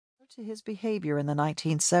to his behavior in the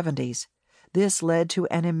 1970s. This led to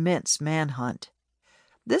an immense manhunt.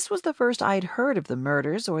 This was the first I'd heard of the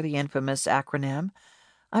murders or the infamous acronym.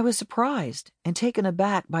 I was surprised and taken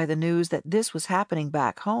aback by the news that this was happening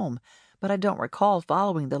back home, but I don't recall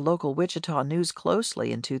following the local Wichita news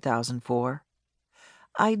closely in 2004.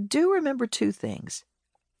 I do remember two things.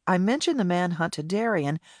 I mentioned the manhunt to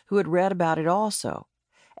Darian, who had read about it also.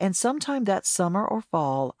 And sometime that summer or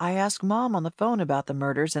fall, I asked Mom on the phone about the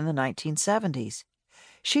murders in the 1970s.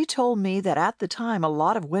 She told me that at the time a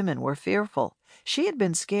lot of women were fearful. She had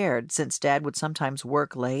been scared since Dad would sometimes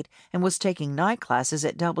work late and was taking night classes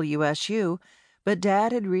at WSU, but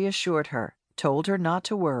Dad had reassured her, told her not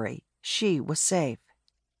to worry. She was safe.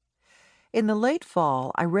 In the late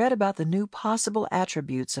fall, I read about the new possible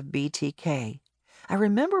attributes of BTK. I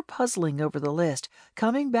remember puzzling over the list,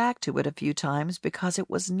 coming back to it a few times because it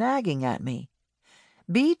was nagging at me.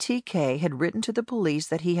 BTK had written to the police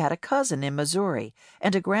that he had a cousin in Missouri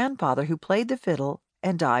and a grandfather who played the fiddle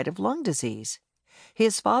and died of lung disease.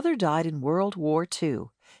 His father died in World War II.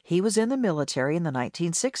 He was in the military in the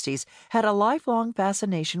 1960s, had a lifelong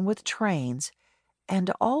fascination with trains,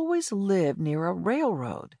 and always lived near a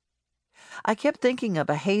railroad. I kept thinking of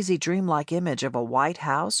a hazy, dreamlike image of a white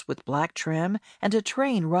house with black trim and a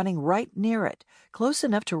train running right near it, close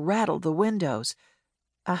enough to rattle the windows.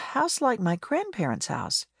 A house like my grandparents'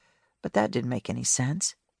 house, but that didn't make any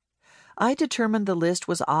sense. I determined the list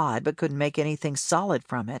was odd but couldn't make anything solid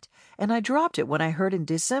from it, and I dropped it when I heard in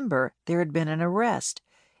December there had been an arrest.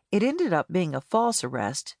 It ended up being a false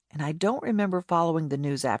arrest, and I don't remember following the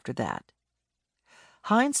news after that.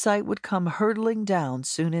 Hindsight would come hurtling down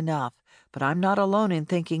soon enough, but I'm not alone in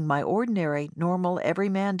thinking my ordinary, normal,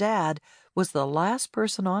 everyman dad was the last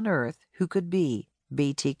person on earth who could be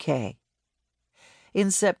BTK. In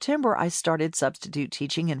September, I started substitute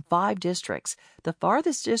teaching in 5 districts. The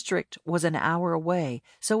farthest district was an hour away,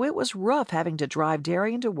 so it was rough having to drive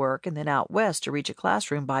Darian to work and then out west to reach a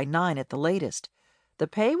classroom by 9 at the latest. The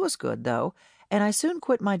pay was good, though, and I soon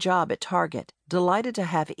quit my job at Target, delighted to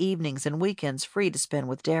have evenings and weekends free to spend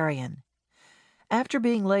with Darian. After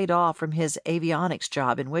being laid off from his avionics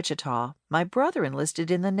job in Wichita, my brother enlisted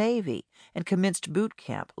in the Navy and commenced boot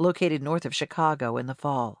camp located north of Chicago in the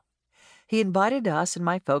fall. He invited us and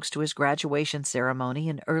my folks to his graduation ceremony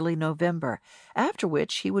in early November, after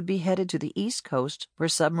which he would be headed to the East Coast for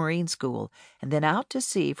submarine school and then out to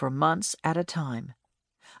sea for months at a time.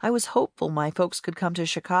 I was hopeful my folks could come to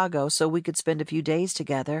Chicago so we could spend a few days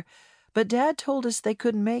together, but Dad told us they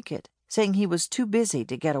couldn't make it, saying he was too busy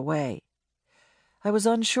to get away. I was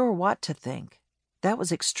unsure what to think. That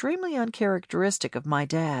was extremely uncharacteristic of my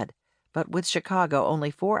dad. But with Chicago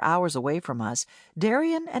only 4 hours away from us,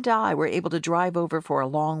 Darian and I were able to drive over for a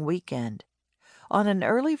long weekend. On an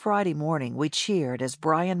early Friday morning, we cheered as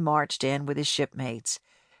Brian marched in with his shipmates.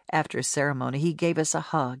 After his ceremony, he gave us a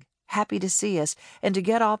hug, happy to see us and to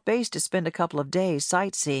get off base to spend a couple of days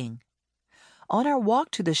sightseeing. On our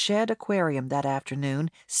walk to the Shed Aquarium that afternoon,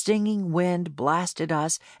 stinging wind blasted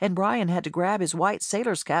us, and Brian had to grab his white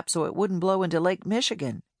sailor's cap so it wouldn't blow into Lake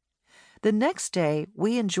Michigan. The next day,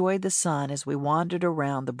 we enjoyed the sun as we wandered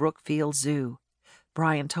around the Brookfield Zoo.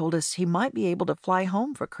 Brian told us he might be able to fly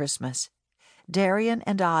home for Christmas. Darian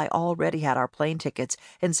and I already had our plane tickets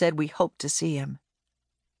and said we hoped to see him.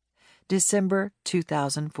 December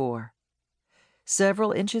 2004.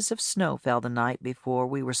 Several inches of snow fell the night before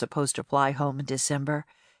we were supposed to fly home in December,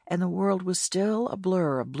 and the world was still a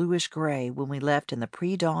blur of bluish gray when we left in the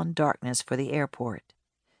pre-dawn darkness for the airport.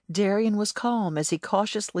 Darian was calm as he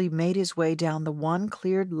cautiously made his way down the one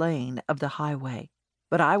cleared lane of the highway,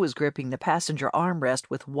 but I was gripping the passenger armrest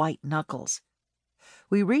with white knuckles.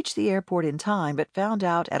 We reached the airport in time, but found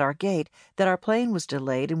out at our gate that our plane was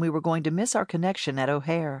delayed and we were going to miss our connection at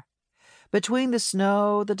O'Hare. Between the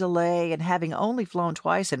snow, the delay, and having only flown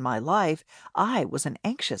twice in my life, I was an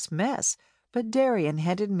anxious mess, but Darian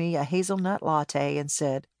handed me a hazelnut latte and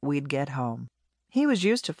said we'd get home. He was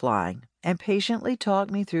used to flying and patiently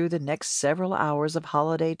talked me through the next several hours of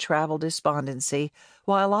holiday travel despondency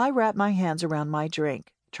while I wrapped my hands around my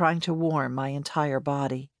drink, trying to warm my entire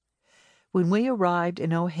body. When we arrived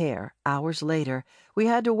in O'Hare, hours later, we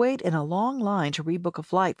had to wait in a long line to rebook a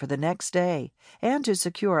flight for the next day and to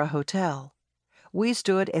secure a hotel. We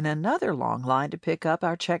stood in another long line to pick up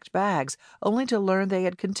our checked bags, only to learn they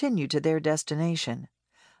had continued to their destination.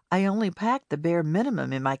 I only packed the bare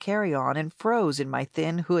minimum in my carry-on and froze in my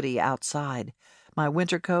thin hoodie outside. My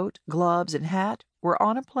winter coat, gloves, and hat were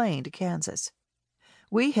on a plane to Kansas.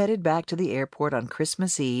 We headed back to the airport on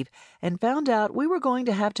Christmas Eve and found out we were going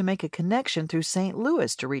to have to make a connection through St.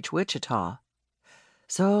 Louis to reach Wichita.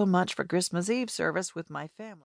 So much for Christmas Eve service with my family.